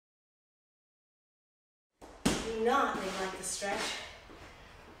Do not neglect the stretch.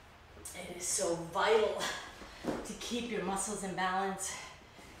 It is so vital to keep your muscles in balance,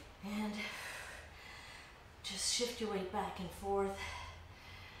 and just shift your weight back and forth.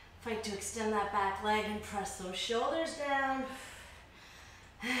 Fight to extend that back leg and press those shoulders down.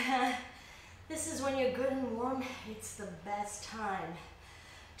 This is when you're good and warm. It's the best time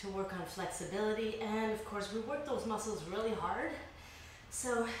to work on flexibility, and of course we work those muscles really hard,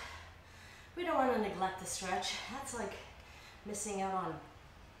 so we don't want to neglect the stretch. That's like missing out on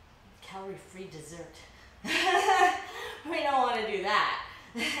calorie-free dessert. We don't want to do that.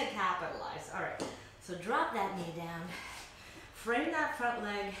 Capitalize. All right, so drop that knee down, frame that front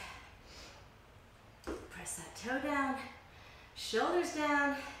leg, press that toe down, shoulders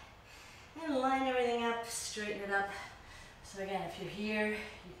down, and line everything up, straighten it up. So again, if you're here, you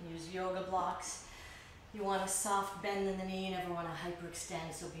can use yoga blocks. You want a soft bend in the knee, you never want to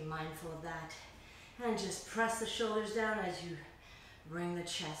hyperextend, so be mindful of that. And just press the shoulders down as you bring the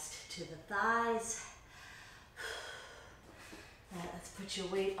chest to the thighs. All right, let's put your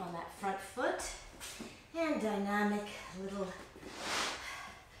weight on that front foot, and dynamic little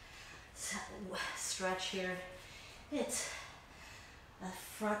stretch here. It's a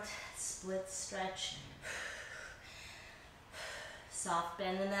front split stretch. Soft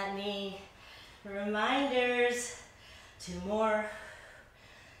bend in that knee. Reminders. 2 more.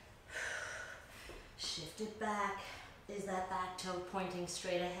 Shift it back. Is that back toe pointing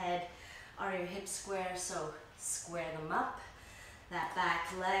straight ahead? Are your hips square? So square them up. That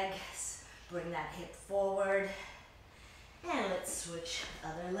back leg, bring that hip forward. And let's switch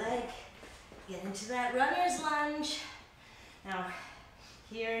other leg. Get into that runner's lunge. Now,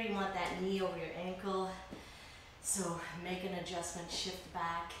 here you want that knee over your ankle. So make an adjustment, shift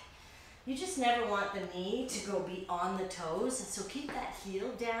back. You just never want the knee to go beyond the toes. So keep that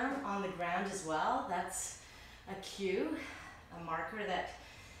heel down on the ground as well. That's a cue, a marker that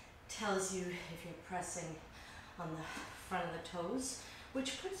tells you if you're pressing on the front of the toes,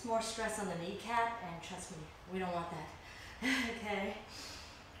 which puts more stress on the kneecap, and trust me, we don't want that. Okay,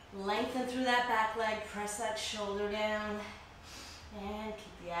 lengthen through that back leg, press that shoulder down, and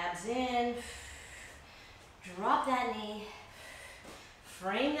keep the abs in. Drop that knee,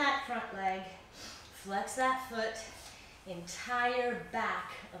 frame that front leg, flex that foot, entire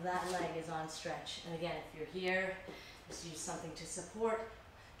back of that leg is on stretch. And again, if you're here, just use something to support.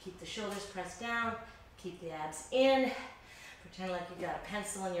 Keep the shoulders pressed down, keep the abs in. Pretend like you got a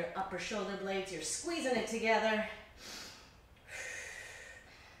pencil in your upper shoulder blades, you're squeezing it together.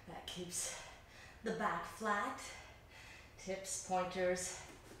 That keeps the back flat. Tips, pointers.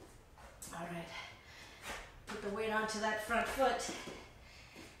 All right. Put the weight onto that front foot.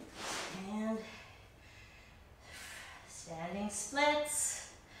 And standing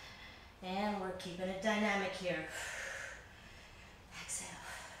splits. And we're keeping it dynamic here. Exhale.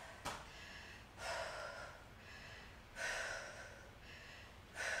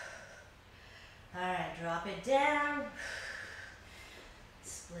 All right, drop it down.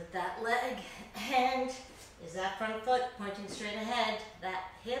 Split that leg. And is that front foot pointing straight ahead? That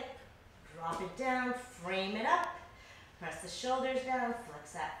hip. Drop it down, frame it up, press the shoulders down,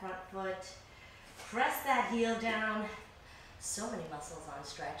 flex that front foot, press that heel down. So many muscles on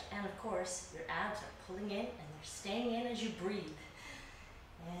stretch, and of course your abs are pulling in and they're staying in as you breathe.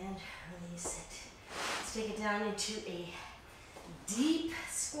 And release it. Let's take it down into a deep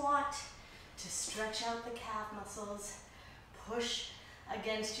squat to stretch out the calf muscles. Push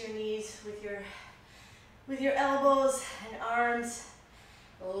against your knees with your elbows and arms.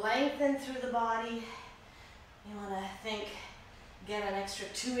 Lengthen through the body. You want to get an extra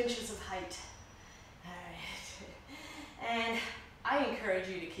 2 inches of height. All right. And I encourage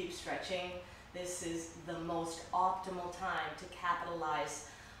you to keep stretching. This is the most optimal time to capitalize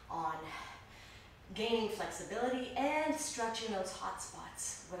on gaining flexibility and stretching those hot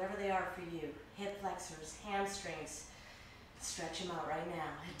spots, whatever they are for you. Hip flexors, hamstrings. Stretch them out right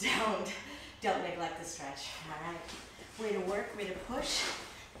now. Don't neglect the stretch. All right. Way to work, way to push.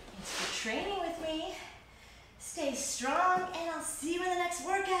 Thanks for training with me. Stay strong, and I'll see you in the next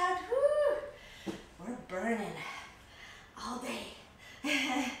workout. Woo! We're burning all day.